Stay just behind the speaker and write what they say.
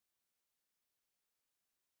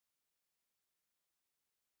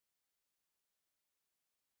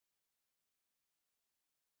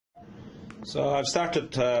So I've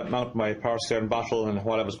started to mount my power steering bottle, and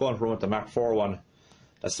while I was going through with the Mk1 one,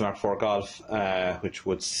 that's the Mk4 Golf, which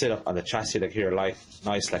would sit up on the chassis like here,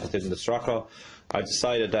 nice like it did in the Scirocco. I've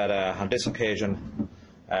decided that on this occasion,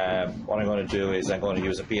 what I'm going to do is I'm going to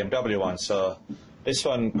use a BMW one. So this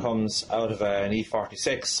one comes out of an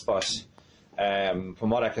E46, but from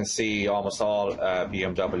what I can see, almost all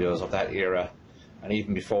BMWs of that era, and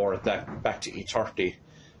even before that, back to E30,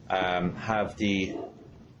 have the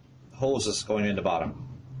hoses going out the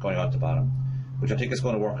bottom, which I think is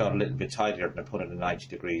going to work out a little bit tighter than I put it at 90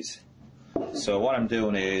 degrees. So what I'm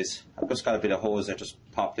doing is, I've just got a bit of hose that just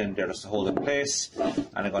popped in there just to hold it in place, and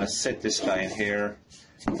I'm going to sit this guy in here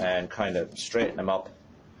and kind of straighten him up.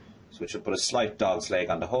 So we should put a slight dog's leg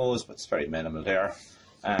on the hose, but it's very minimal there.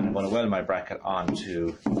 And I'm going to weld my bracket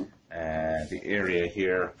onto the area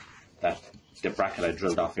here that the bracket I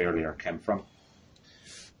drilled off earlier came from.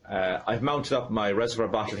 I've mounted up my reservoir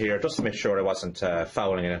bottle here just to make sure I wasn't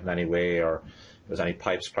fouling it in any way or there was any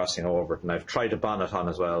pipes crossing over it, and I've tried the bonnet on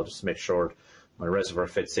as well just to make sure my reservoir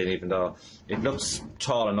fits in, even though it looks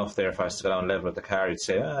tall enough there. If I was to go down level with the car, you'd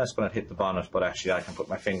say, it's going to hit the bonnet, but actually I can put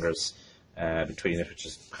my fingers between it, which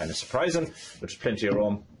is kind of surprising, which is plenty of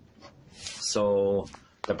room. So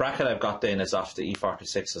the bracket I've got then is off the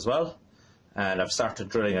E46 as well, and I've started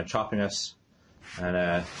drilling and chopping it,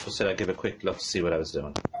 and just said I'd give a quick look to see what I was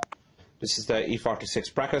doing. This is the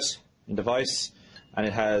E46 bracket in the vise, and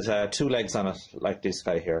it has two legs on it like this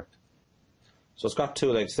guy here. So it's got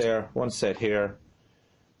two legs there, one set here,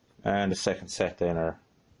 and the second set then are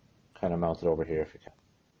kind of mounted over here if you can.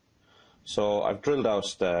 So I've drilled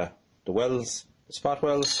out the welds, the spot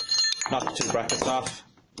welds, knocked the two brackets off,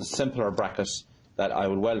 the simpler bracket that I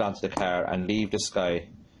would weld onto the car and leave this guy.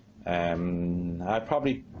 I'd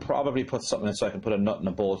probably put something in so I can put a nut and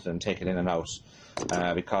a bolt and take it in and out,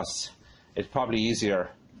 because it's probably easier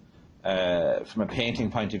from a painting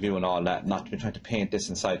point of view and all that, not to be trying to paint this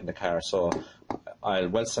inside in the car. So I'll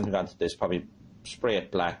weld something onto this, probably spray it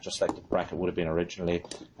black just like the bracket would have been originally,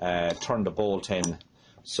 turn the bolt in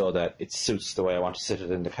so that it suits the way I want to sit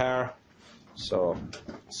it in the car. So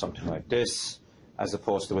something like this, as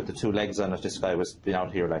opposed to with the two legs on it, this guy was been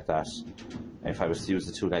out here like that if I was to use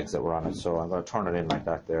the two legs that were on it. So I'm going to turn it in like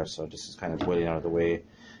that there, so this is kind of willing out of the way.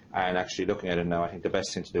 And actually looking at it now, I think the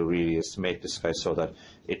best thing to do really is to make this guy so that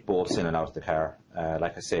it bolts in and out of the car.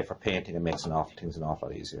 Like I say, for painting it makes things an awful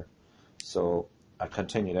lot easier. So I'll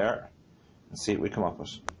continue there and see what we come up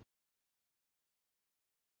with.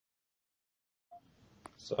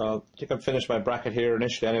 So I think I've finished my bracket here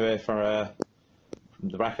initially anyway for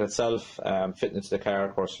the bracket itself. Fitting into the car,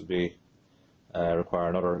 of course, would be require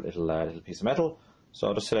another little piece of metal.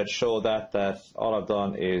 So I just said I'd show that all I've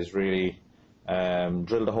done is really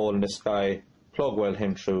drill the hole in this guy, plug weld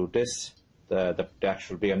him through this, the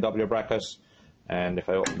actual BMW bracket, and if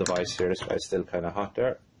I open the vise here, this guy's still kind of hot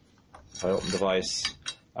there. If I open the vise,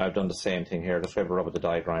 I've done the same thing here, just rub with the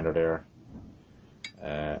die grinder there,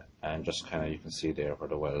 and just kind of, you can see there where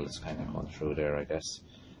the weld is kind of going through there, I guess.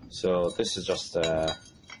 So this is just a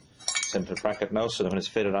simple bracket now, so that when it's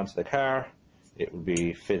fitted onto the car, it will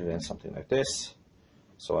be fitted in something like this.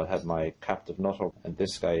 So I'll have my captive nutter and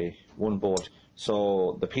this guy, one bolt.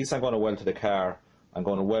 So the piece I'm going to weld to the car, I'm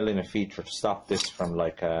going to weld in a feature to stop this from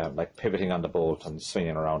like pivoting on the bolt and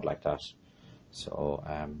swinging around like that. So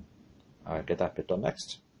I'll get that bit done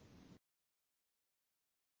next.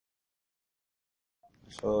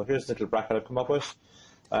 So here's the little bracket I've come up with.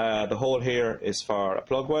 The hole here is for a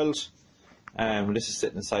plug weld. When this is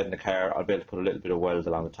sitting inside in the car, I'll be able to put a little bit of weld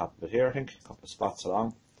along the top of it here, I think, a couple of spots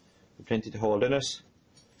along. Plenty to hold in it.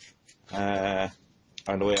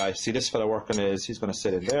 And the way I see this fella working is he's going to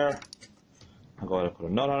sit in there. I'm going to put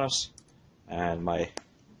a nut on it, and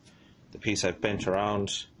the piece I've bent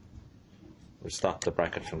around will stop the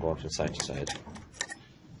bracket from going from side to side.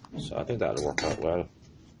 So I think that'll work out well.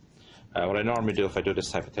 What I normally do if I do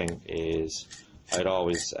this type of thing is I'd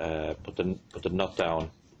always put the nut down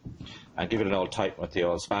and give it an old tighten with the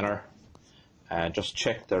old spanner, and just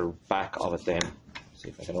check the back of it then. See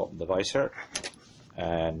if I can open the vise here,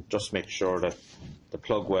 and just make sure that the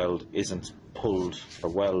plug weld isn't pulled, the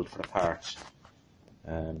weld for the part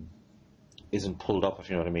isn't pulled up, if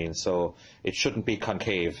you know what I mean. So it shouldn't be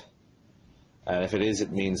concave, and if it is,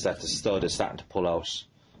 it means that the stud is starting to pull out,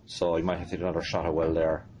 so you might have to do another shot of weld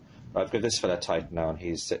there. But I've got this fella tight now, and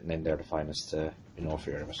he's sitting in there the finest, be no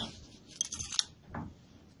fear of it.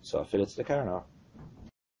 So I'll fit it to the car now.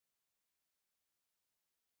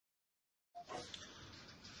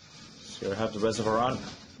 So here I have the reservoir on,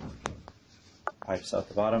 pipes out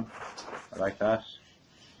the bottom, I like that.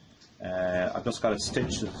 I've just got it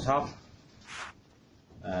stitched at the top,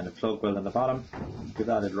 and the plug weld on the bottom. Give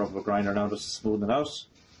that a little rubber grinder now just to smoothen it out.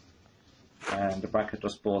 And the bracket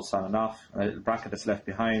just bolts on and off. A little bracket that's left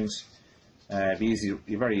behind. Easy,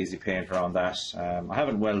 very easy paint around that. I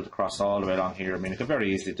haven't welded across all the way along here. I mean, you could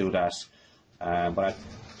very easily do that. But I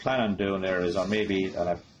plan on doing there is, or maybe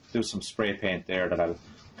I'll do some spray paint there that I'll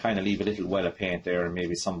kind of leave a little well of paint there, and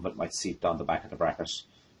maybe some of it might seep down the back of the bracket.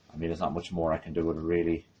 I mean, there's not much more I can do with it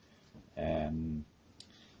really.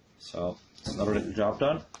 So it's another little job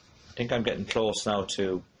done. I think I'm getting close now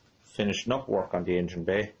to finishing up work on the engine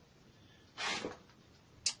bay.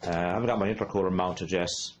 I haven't got my intercooler mounted yet,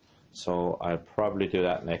 so I'll probably do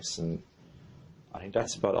that next, and I think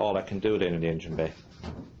that's about all I can do then in the engine bay.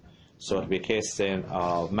 So it'll be a case then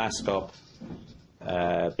of mask up,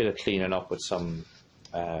 a bit of cleaning up with some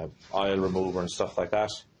oil remover and stuff like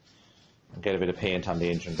that, and get a bit of paint on the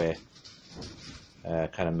engine bay.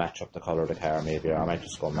 Kind of match up the colour of the car maybe, or I might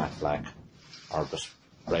just go matte black or just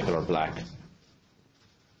regular black.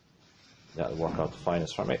 That'll work out the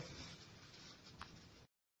finest for me.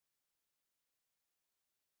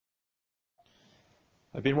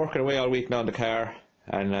 I've been working away all week now on the car,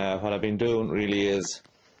 and what I've been doing really is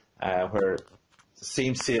where the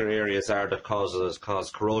seam sealer areas are that cause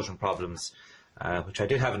corrosion problems, which I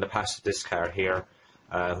did have in the past with this car here,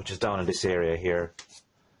 which is down in this area here.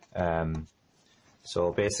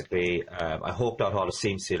 So basically, I hoped out all the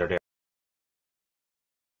seam sealer there.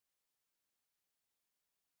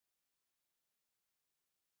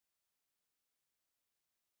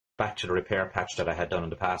 Back to the repair patch that I had done in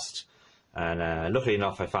the past. And luckily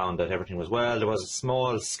enough, I found that everything was well. There was a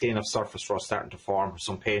small skin of surface rust starting to form.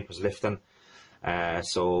 Some paint was lifting.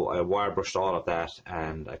 So I wire brushed all of that,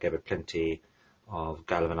 and I gave it plenty of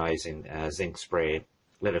galvanizing zinc spray,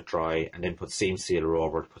 let it dry, and then put seam sealer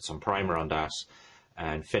over it, put some primer on that,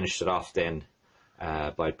 and finished it off then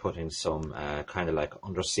by putting some kind of like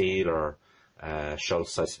under seal or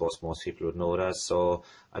Schultz, I suppose most people would know it as. So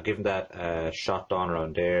I've given that a shot down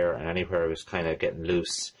around there, and anywhere it was kind of getting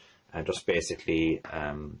loose, and just basically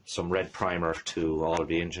some red primer to all of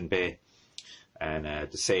the engine bay. And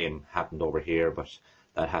the same happened over here, but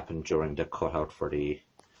that happened during the cutout for the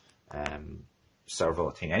servo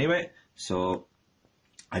thing anyway. So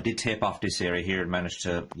I did tape off this area here and managed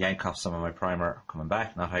to yank off some of my primer coming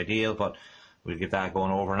back. Not ideal, but we'll get that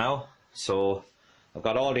going over now. So I've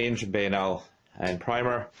got all the engine bay now and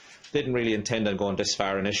primer. Didn't really intend on going this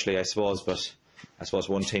far initially, I suppose, but I suppose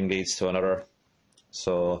one thing leads to another.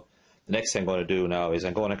 So the next thing I'm going to do now is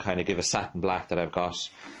I'm going to kind of give a satin black that I've got.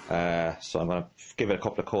 So I'm going to give it a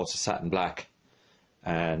couple of coats of satin black,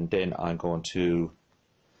 and then I'm going to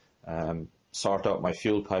sort out my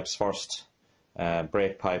fuel pipes first,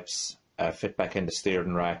 brake pipes, fit back in the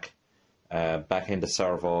steering rack, back in the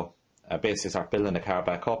servo, basically start building the car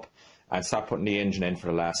back up and start putting the engine in for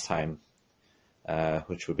the last time,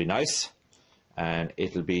 which would be nice. And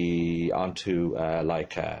it'll be onto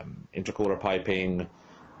intercooler piping,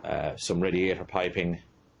 some radiator piping,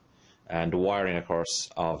 and the wiring, of course,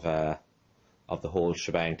 of the whole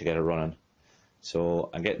shebang to get it running. So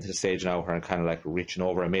I'm getting to the stage now where I'm kind of like reaching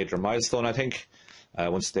over a major milestone, I think.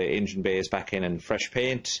 Once the engine bay is back in and fresh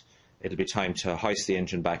paint, it'll be time to hoist the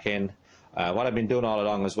engine back in. What I've been doing all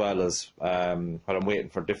along as well is, while I'm waiting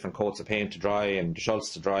for different coats of paint to dry and the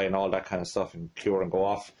Schultz to dry and all that kind of stuff and cure and go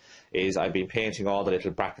off, is I've been painting all the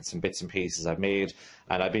little brackets and bits and pieces I've made,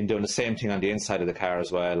 and I've been doing the same thing on the inside of the car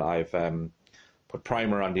as well. I've put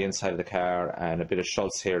primer on the inside of the car and a bit of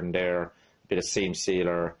Schultz here and there, a bit of seam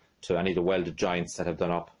sealer to any of the welded joints that I've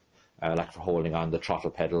done up, like for holding on the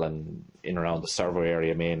throttle pedal and in around the servo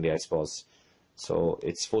area mainly, I suppose. So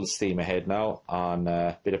it's full steam ahead now on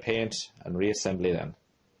a bit of paint and reassembly then.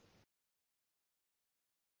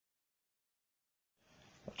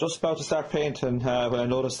 Just about to start painting when I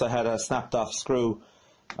noticed I had a snapped off screw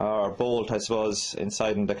or bolt, I suppose,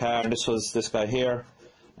 inside in the car, and this was this guy here.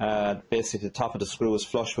 Basically the top of the screw was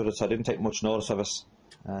flush with it, so I didn't take much notice of it.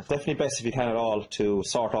 Definitely best if you can at all to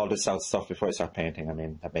sort all this out stuff before I start painting. I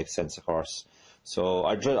mean, that makes sense, of course. So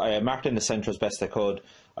I marked in the centre as best I could.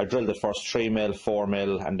 I drilled it first 3mm,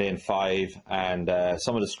 4mm and then 5, and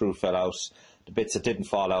some of the screw fell out. The bits that didn't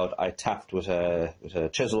fall out I tapped with a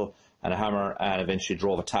chisel and a hammer, and eventually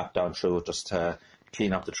drove a tap down through it just to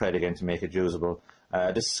clean up the thread again to make it usable.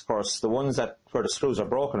 This, of course, the ones that where the screws are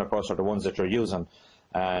broken, of course, are the ones that you're using,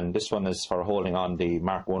 and this one is for holding on the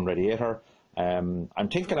Mk1 radiator. I'm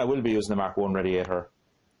thinking I will be using the Mk1 radiator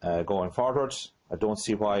going forward. I don't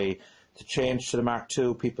see why to change to the Mark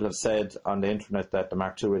II. People have said on the internet that the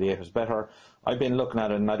Mark II radiator is better. I've been looking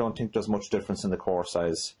at it and I don't think there's much difference in the core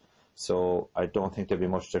size, so I don't think there'll be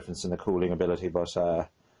much difference in the cooling ability, but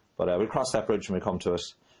we'll cross that bridge when we come to it.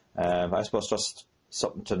 I suppose just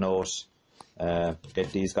something to note.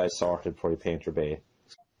 Get these guys sorted before you paint your bay.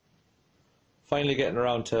 Finally getting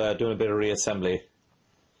around to doing a bit of reassembly.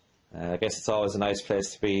 I guess it's always a nice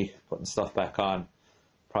place to be, putting stuff back on.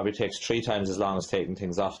 Probably takes 3 times as long as taking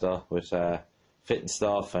things off though, with fitting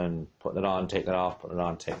stuff and putting it on, taking it off, putting it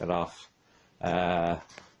on, taking it off.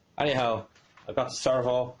 Anyhow, I've got the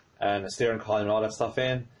servo and the steering column and all that stuff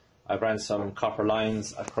in. I've ran some copper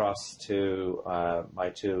lines across to my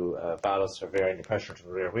 2 valves for varying the pressure to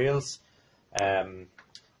the rear wheels. I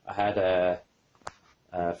had a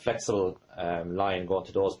flexible line going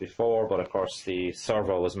to those before, but of course the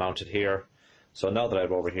servo was mounted here. So now that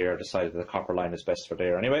I've over here, decided the copper line is best for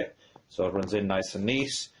there anyway. So it runs in nice and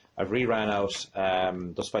neat. I've re-ran out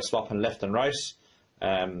just by swapping left and right.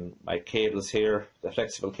 My cables here, the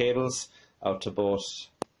flexible cables, out to both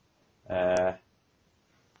the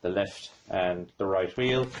left and the right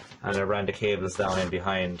wheel, and I ran the cables down in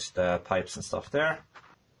behind the pipes and stuff there.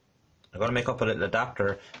 I'm going to make up a little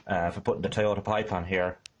adapter for putting the Toyota pipe on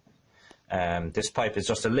here. This pipe is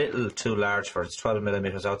just a little too large for it. It's 12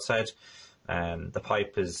 millimeters outside. The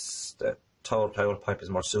Toyota pipe is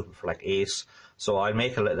more suitable for like 8. So I'll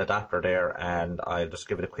make a little adapter there, and I'll just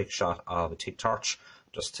give it a quick shot of a TIG torch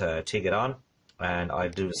just to TIG it on, and I'll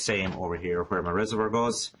do the same over here where my reservoir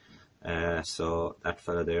goes. So that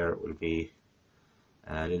fella there will be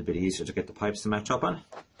a little bit easier to get the pipes to match up on.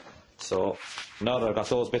 So now that I've got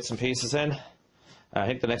those bits and pieces in, I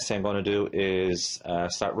think the next thing I'm going to do is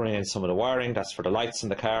start running in some of the wiring. That's for the lights in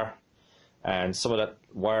the car, and some of that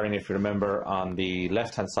wiring, if you remember, on the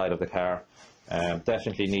left hand side of the car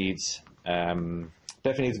definitely needs a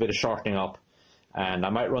bit of shortening up, and I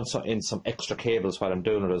might run in some extra cables while I'm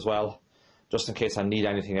doing it as well, just in case I need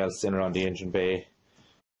anything else in around the engine bay.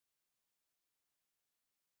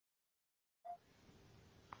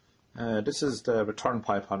 This is the return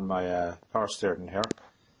pipe on my power steering here.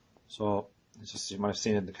 So it's just, you might have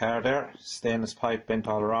seen it in the car there, stainless pipe, bent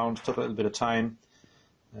all around. Took a little bit of time.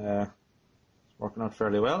 It's working out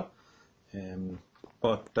fairly well.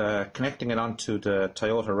 But connecting it onto the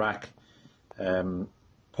Toyota rack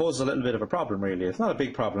poses a little bit of a problem really. It's not a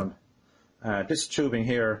big problem. This tubing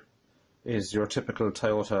here is your typical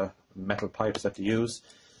Toyota metal pipes that they use,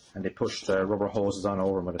 and they push the rubber hoses on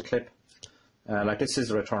over them with a clip. Like this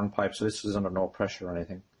is a return pipe, so this is under no pressure or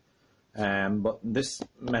anything. But this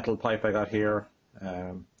metal pipe I got here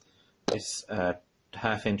is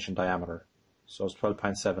 ½ inch in diameter, so it's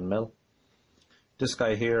 12.7 mil. This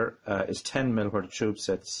guy here is 10 mil where the tube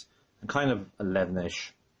sits, and kind of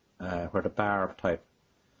 11-ish where the bar type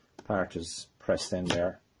part is pressed in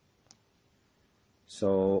there.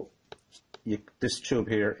 So this tube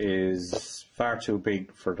here is far too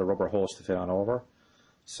big for the rubber hose to fit on over.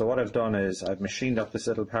 So what I've done is I've machined up this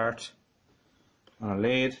little part on a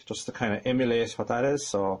lathe just to kind of emulate what that is.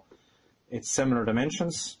 So it's similar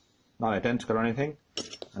dimensions, not identical or anything.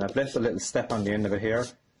 And I've left a little step on the end of it here,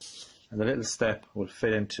 and the little step will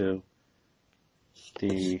fit into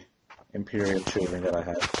the imperial tubing that I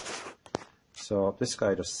have. So this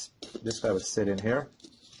guy would sit in here,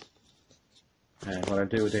 and what I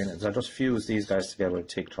do then is I just fuse these guys together with a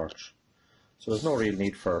TIG torch. So there's no real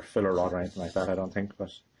need for a filler rod or anything like that, I don't think,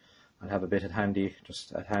 but I'll have a bit at hand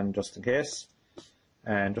just in case,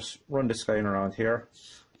 and just run this guy in around here.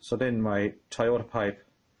 So then my Toyota pipe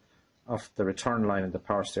off the return line in the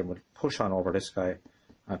power steering will push on over this guy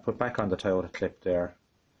and put back on the Toyota clip there,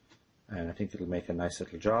 and I think it'll make a nice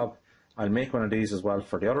little job. I'll make one of these as well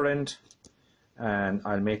for the other end, and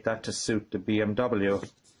I'll make that to suit the BMW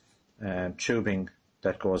tubing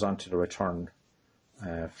that goes onto the return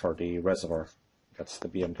for the reservoir. That's the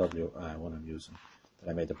BMW one I'm using that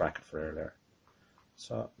I made the bracket for earlier.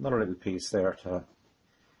 So another little piece there to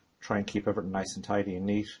try and keep everything nice and tidy and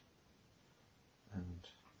neat. And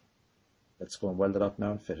let's go and weld it up now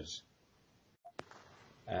and fit it.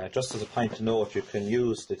 Just as a point to note, you can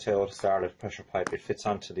use the Toyota Starlet pressure pipe. It fits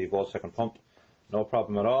onto the Volkswagen pump, no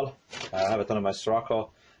problem at all. I have it done in my Scirocco,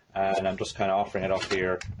 and I'm just kind of offering it up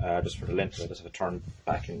here just for the length of it. Just have a turn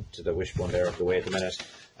back into the wishbone there of the way at the minute,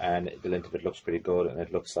 and the length of it looks pretty good, and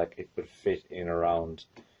it looks like it would fit in around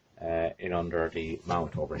in under the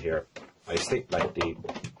mount over here. I stick like the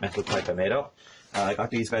metal pipe I made up. I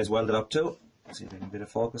got these guys welded up too. See if I can get a bit of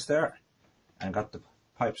focus there, and got the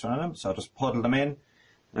pipes on them, so I'll just puddle them in.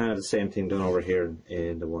 And the same thing done over here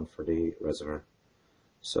in the one for the reservoir.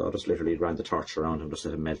 So I just literally ran the torch around and just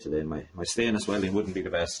let it melt it in. My stainless welding wouldn't be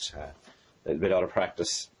the best, a little bit out of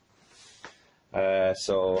practice.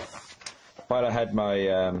 So while I had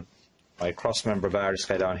my my cross member bar, this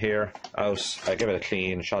guy down here, out, I gave it a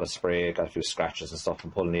clean, shot of spray, got a few scratches and stuff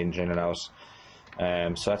from pulling the engine in and out.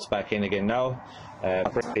 So that's back in again now.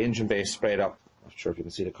 The engine base sprayed up. Not sure if you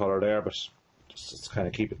can see the colour there, but just to kind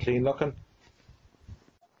of keep it clean looking.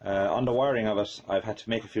 On the wiring of it, I've had to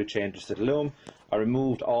make a few changes to the loom. I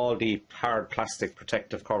removed all the hard plastic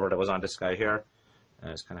protective cover that was on this guy here.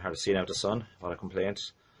 It's kind of hard to see now with the sun, what I complained.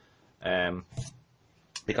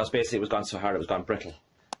 Because basically it was gone so hard it was gone brittle.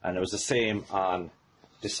 And it was the same on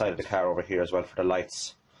this side of the car over here as well for the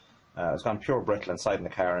lights. It was gone pure brittle inside in the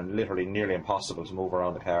car and literally nearly impossible to move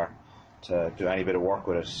around the car to do any bit of work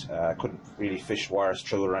with it. I couldn't really fish wires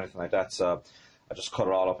through it or anything like that, so I just cut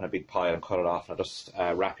it all up in a big pile and cut it off, and I'm just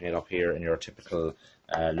wrapping it up here in your typical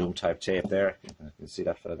loom type tape there. You can see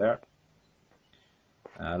that fella there.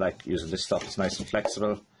 I like using this stuff, it's nice and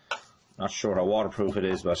flexible. Not sure how waterproof it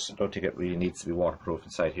is, but I don't think it really needs to be waterproof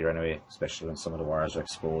inside here anyway, especially when some of the wires are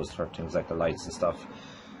exposed for things like the lights and stuff.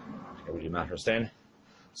 It really matters then.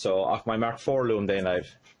 So off my Mark IV loom then,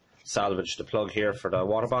 I've salvaged the plug here for the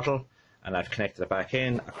water bottle and I've connected it back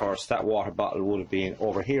in. Of course that water bottle would have been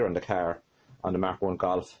over here in the car on the Mark I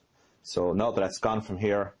Golf. So now that it's gone from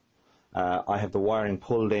here, I have the wiring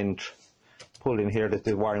pulled in here. That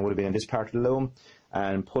the wiring would have been in this part of the loom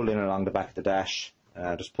and pulled in along the back of the dash.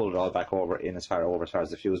 Just pulled it all back over in as far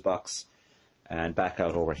as the fuse box and back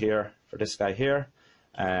out over here for this guy here.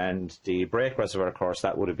 And the brake reservoir, of course,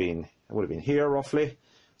 that would have been here roughly.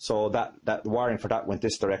 So that wiring for that went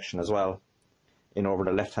this direction as well, in over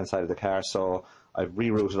the left hand side of the car. So I've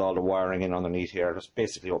rerouted all the wiring in underneath here, just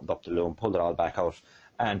basically opened up the loom, pulled it all back out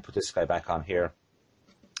and put this guy back on here.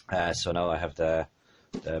 So now I have the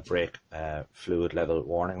brake fluid level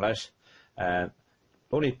warning light. The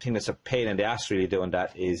only thing that's a pain in the ass really doing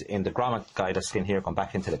that is in the grommet guide that's in here going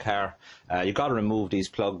back into the car. You've got to remove these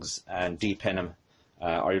plugs and de-pin them,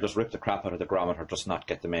 or you just rip the crap out of the grommet or just not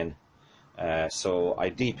get them in. So I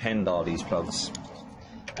de-pinned all these plugs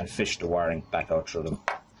and fished the wiring back out through them.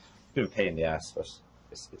 Bit of a pain in the ass, but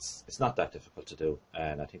it's not that difficult to do,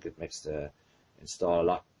 and I think it makes the install a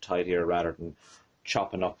lot tidier rather than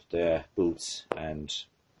chopping up the boots and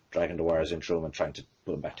dragging the wires in through them and trying to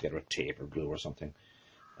put them back together with tape or glue or something.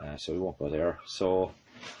 So we won't go there. So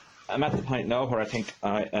I'm at the point now where I think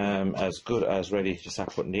I am as good as ready to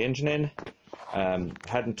start putting the engine in.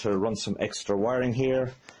 Having to run some extra wiring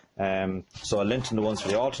here. So I lengthened the ones for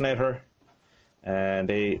the alternator, and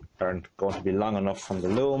they aren't going to be long enough from the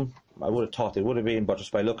loom. I would have thought they would have been, but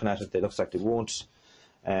just by looking at it, it looks like they won't.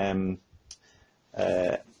 I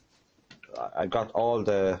got all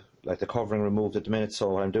the covering removed at the minute, so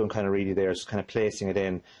what I'm doing kind of really there is kind of placing it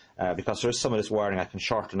in, because there's some of this wiring I can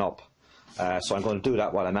shorten up. So I'm going to do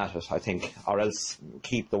that while I'm at it, I think, or else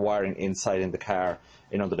keep the wiring inside in the car,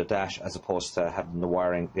 in under the dash, as opposed to having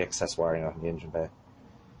the excess wiring out in the engine bay.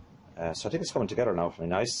 So I think it's coming together now for me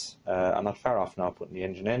nice. I'm not far off now putting the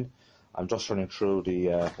engine in. I'm just running through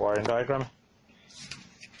the wiring diagram,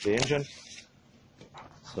 the engine.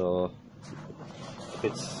 So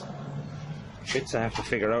bits I have to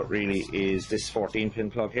figure out really is this 14-pin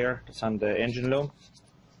plug here that's on the engine loom.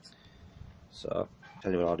 So I'll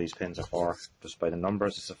tell you what all these pins are for just by the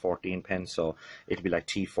numbers. It's a 14-pin, so it'll be like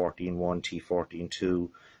T14-1, T14-2,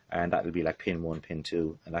 and that'll be like pin 1, pin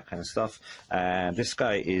 2, and that kind of stuff. And this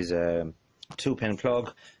guy is a 2-pin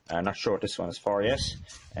plug. I'm not sure what this one is for yet.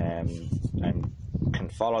 I can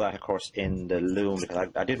follow that, of course, in the loom, because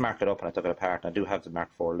I did mark it up and I took it apart, and I do have the Mark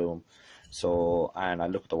IV loom. So, and I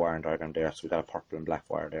look at the wiring diagram there, so we've got a purple and black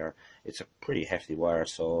wire there. It's a pretty hefty wire,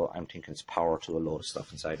 so I'm thinking it's power to a load of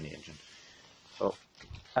stuff inside the engine. So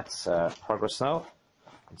that's progress now.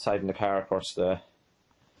 Inside in the car, of course, the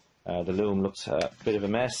loom looks a bit of a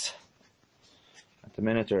mess. At the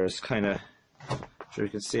minute, there's kind of, sure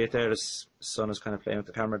you can see it there, the sun is kind of playing with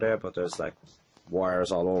the camera there, but there's like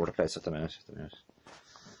wires all over the place at the minute.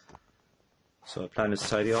 So the plan is to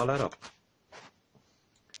tidy all that up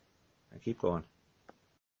and keep going.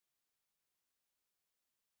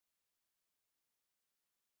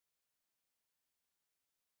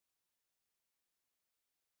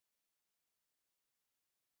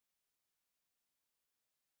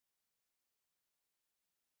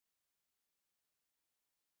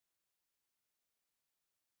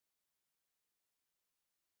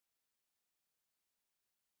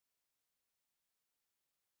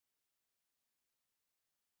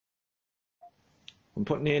 I'm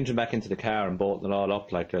putting the engine back into the car and bolting it all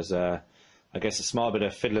up. Like there's I guess a small bit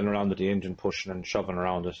of fiddling around with the engine, pushing and shoving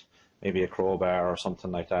around it, maybe a crowbar or something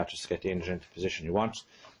like that, just to get the engine into the position you want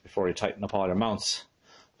before you tighten up all your mounts.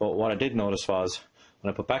 But what I did notice was,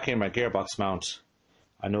 when I put back in my gearbox mount,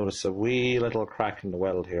 I noticed a wee little crack in the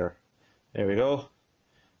weld here. There we go.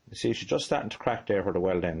 You see, she's just starting to crack there where the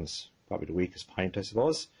weld ends. Probably the weakest point, I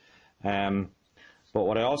suppose. But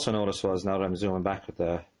what I also noticed was, now that I'm zooming back with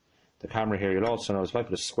the camera here, you'll also notice if I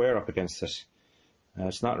put a square up against it,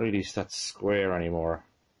 it's not really that square anymore.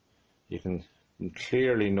 You can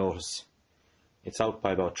clearly notice it's out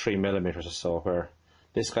by about 3 millimeters or so, where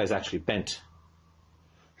this guy's actually bent.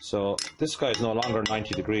 So this guy is no longer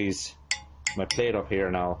 90 degrees. My plate up here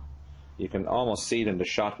now, you can almost see it in the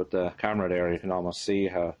shot with the camera there. You can almost see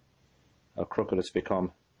how crooked it's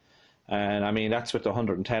become. And I mean, that's with the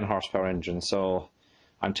 110 horsepower engine. So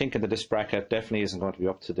I'm thinking that this bracket definitely isn't going to be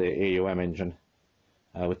up to the AUM engine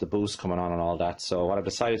with the boost coming on and all that. So what I've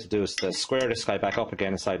decided to do is to square this guy back up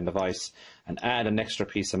again inside the vise and add an extra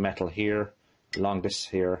piece of metal here along this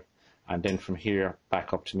here, and then from here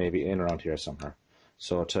back up to maybe in around here somewhere.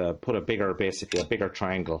 So to put a bigger, basically a bigger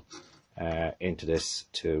triangle into this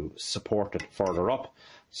to support it further up.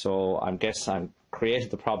 So I guess I'm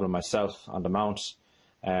created the problem myself on the mount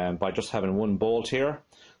by just having one bolt here.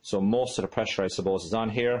 So most of the pressure, I suppose, is on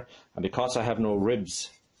here, and because I have no ribs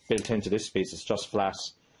built into this piece, it's just flat.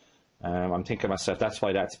 I'm thinking to myself, that's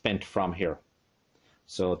why that's bent from here.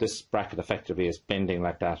 So this bracket effectively is bending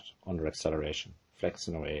like that under acceleration,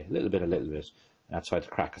 flexing away a little bit, and that's why the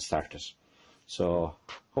crack has started. So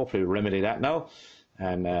hopefully we'll remedy that now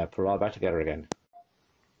and put it all back together again.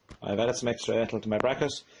 I've added some extra metal to my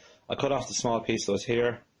bracket. I cut off the small piece that was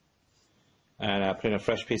here and put in a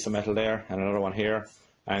fresh piece of metal there and another one here.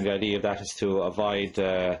 And the idea of that is to avoid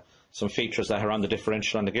some features that are on the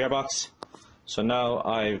differential on the gearbox. So now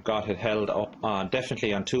I've got it held up on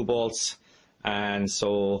definitely on 2 bolts, and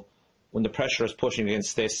so when the pressure is pushing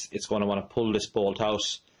against this, it's going to want to pull this bolt out,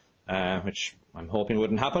 which I'm hoping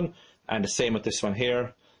wouldn't happen. And the same with this one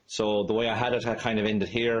here. So the way I had it, I kind of ended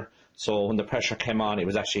here. So when the pressure came on, it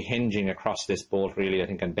was actually hinging across this bolt really, I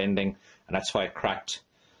think, and bending, and that's why it cracked.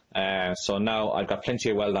 So now I've got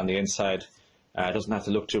plenty of weld on the inside. It doesn't have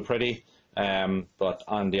to look too pretty, but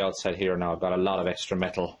on the outside here now I've got a lot of extra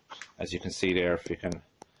metal, as you can see there. If you can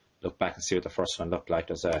look back and see what the first one looked like,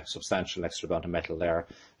 there's a substantial extra amount of metal there.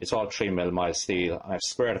 It's all 3mm mild steel. I've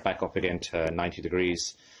squared it back up again to 90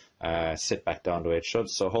 degrees, sit back down the way it should.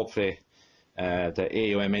 So hopefully the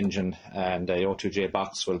AUM engine and the O2J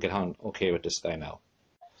box will get on okay with this guy now.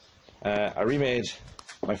 I remade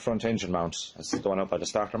my front engine mount. This is the one up by the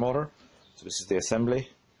starter motor. So this is the assembly,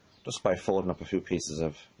 just by folding up a few pieces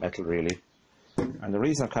of metal really. And the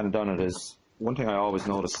reason I've kind of done it is, one thing I always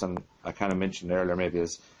noticed, and I kind of mentioned earlier maybe,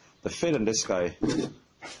 is the fit in this guy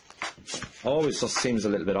always just seems a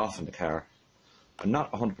little bit off in the car. I'm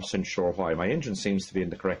not 100% sure why. My engine seems to be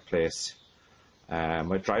in the correct place.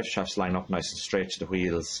 My drive shafts line up nice and straight to the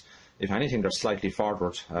wheels. If anything, they're slightly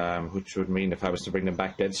forward, which would mean if I was to bring them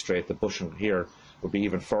back dead straight, the bushing here would be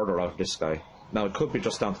even further out of this guy. Now it could be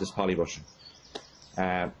just down to this poly bushing.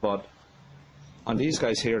 But on these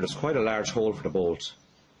guys here, there's quite a large hole for the bolt,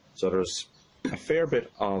 so there's a fair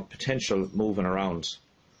bit of potential moving around.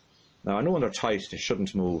 Now I know when they're tight they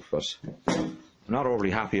shouldn't move, but I'm not overly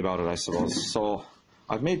happy about it, I suppose. So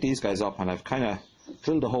I've made these guys up and I've kind of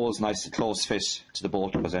drilled the holes nice and close fit to the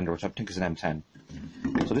bolt that goes under, which I think is an M10.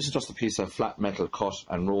 So this is just a piece of flat metal cut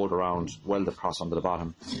and rolled around, welded across under the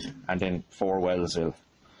bottom, and then 4 welds. We'll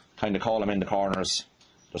kind of call them in the corners.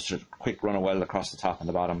 Just a quick run of weld across the top and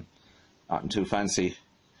the bottom, nothing too fancy,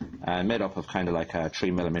 and made up of kind of like a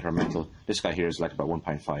 3mm metal. This guy here is like about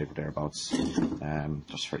 1.5 or thereabouts,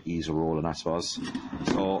 just for ease of rolling, I suppose.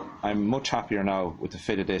 So I'm much happier now with the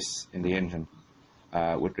fit of this in the engine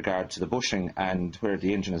with regard to the bushing and where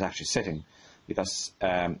the engine is actually sitting, because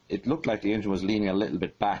it looked like the engine was leaning a little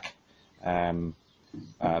bit back,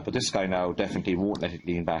 but this guy now definitely won't let it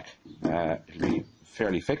lean back. It'll be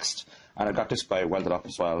fairly fixed. And I've got this guy welded up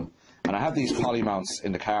as well. And I have these poly mounts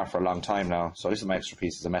in the car for a long time now, so this is my extra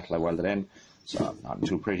pieces of metal I welded in. So not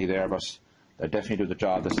too pretty there, but they definitely do the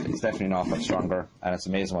job. It's definitely an awful lot stronger, and it's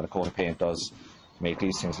amazing what a coat of paint does to make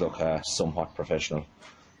these things look somewhat professional.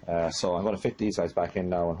 So I'm going to fit these guys back in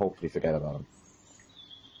now and hopefully forget about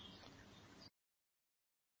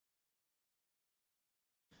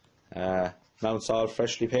them. Mounts all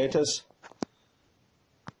freshly painted.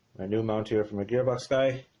 My new mount here from a gearbox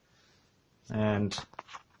guy, and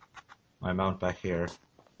my mount back here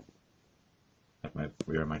at my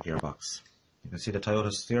rear of my gearbox. You can see the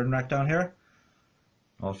Toyota steering rack down here.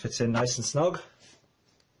 All fits in nice and snug.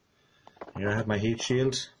 Here I have my heat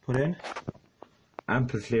shield put in.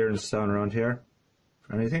 Ample clearance down around here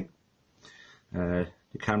for anything. The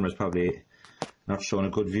camera's probably not showing a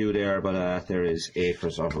good view there, but there is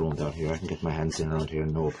acres of room down here. I can get my hands in around here,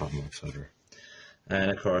 no problem whatsoever.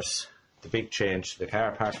 And of course, the big change to the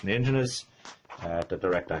car apart from the engine is the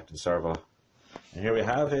direct acting servo. And here we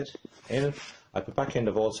have it in. I put back in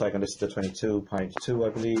the Volkswagen. This is the 22.2, I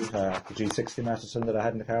believe, the G60 master cylinder that I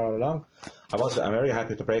had in the car all along. I'm very happy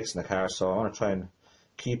with the brakes in the car, so I want to try and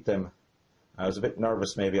keep them. I was a bit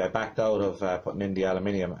nervous maybe. I backed out of putting in the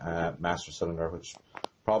aluminium master cylinder, which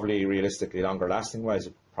probably realistically longer lasting wise,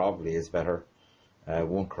 it probably is better.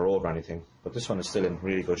 Won't corrode or anything. But this one is still in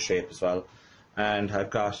really good shape as well. And I've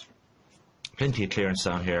got plenty of clearance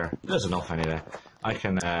down here. There's enough anyway. I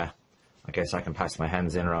guess I can pass my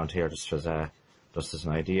hands in around here just as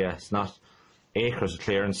an idea. It's not acres of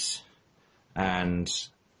clearance, and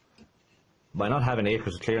by not having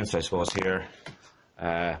acres of clearance, I suppose here,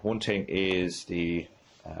 one thing is the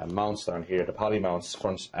mounts down here, the poly mounts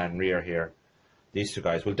front and rear here. These two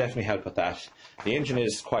guys will definitely help with that. The engine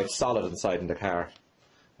is quite solid inside in the car.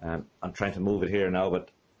 I'm trying to move it here now, but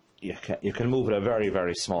you can move it a very,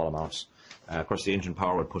 very small amount. Of course, the engine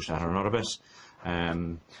power would push that another bit.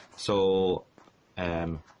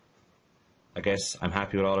 I guess I'm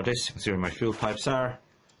happy with all of this. You can see where my fuel pipes are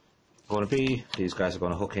going to be. These guys are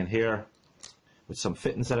going to hook in here with some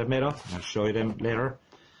fittings that I've made up. I'll show you them later.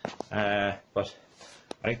 But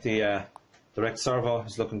I think the direct servo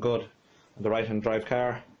is looking good on the right-hand drive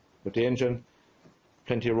car with the engine.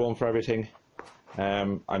 Plenty of room for everything.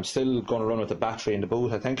 I'm still going to run with the battery in the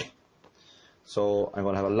boot, I think. So I'm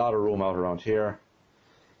going to have a lot of room out around here.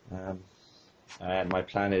 And my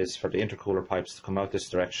plan is for the intercooler pipes to come out this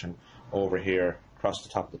direction, over here, across the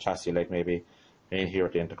top of the chassis leg maybe, in here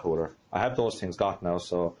at the intercooler. I have those things got now,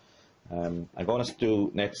 so I'm going to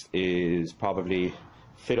do next is probably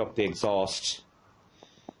fit up the exhaust,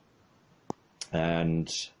 and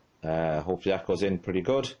hopefully that goes in pretty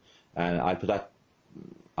good. And I'll put that,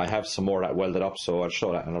 I have some more that welded up, so I'll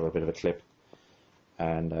show that in another bit of a clip.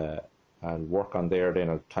 And I'll work on there, then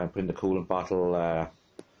I'll try and put in the coolant bottle,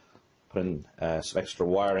 put in some extra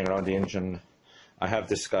wiring around the engine. I have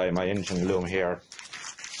this guy, my engine loom here.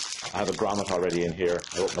 I have a grommet already in here.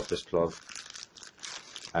 I open up this plug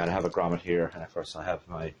and I have a grommet here, and of course I have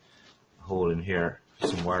my hole in here,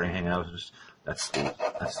 some wiring hanging out of it. That's the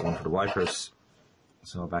one for the wipers.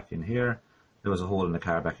 So back in here, there was a hole in the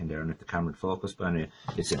car back in there, and if the camera would focus, but anyway,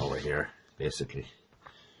 it's in over here, basically.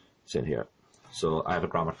 It's in here. So I have a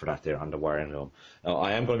grommet for that there on the wiring loom. Now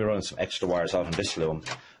I am going to be running some extra wires out on this loom,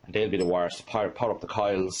 and they'll be the wires to power up the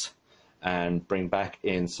coils and bring back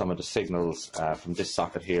in some of the signals from this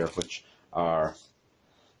socket here, which are,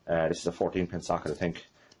 this is a 14-pin socket I think.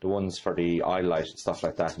 The ones for the eye light and stuff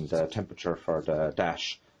like that, and the temperature for the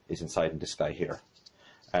dash is inside in this guy here.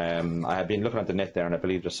 I have been looking at the net there, and I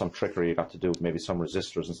believe there's some trickery you got to do with maybe some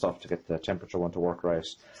resistors and stuff to get the temperature one to work right.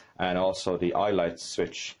 And also the eye light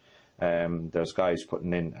switch. There's guys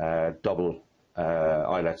putting in double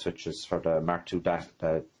eye light switches for the Mark II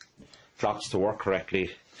clocks to work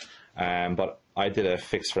correctly. But I did a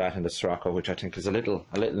fix for that in the Scirocco, which I think is a little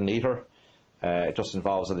neater. It just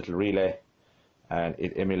involves a little relay, and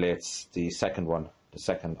it emulates the second one, the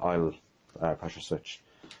second oil pressure switch.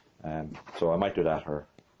 So I might do that, or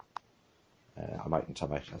I mightn't.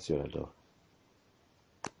 I'll see what I'll do.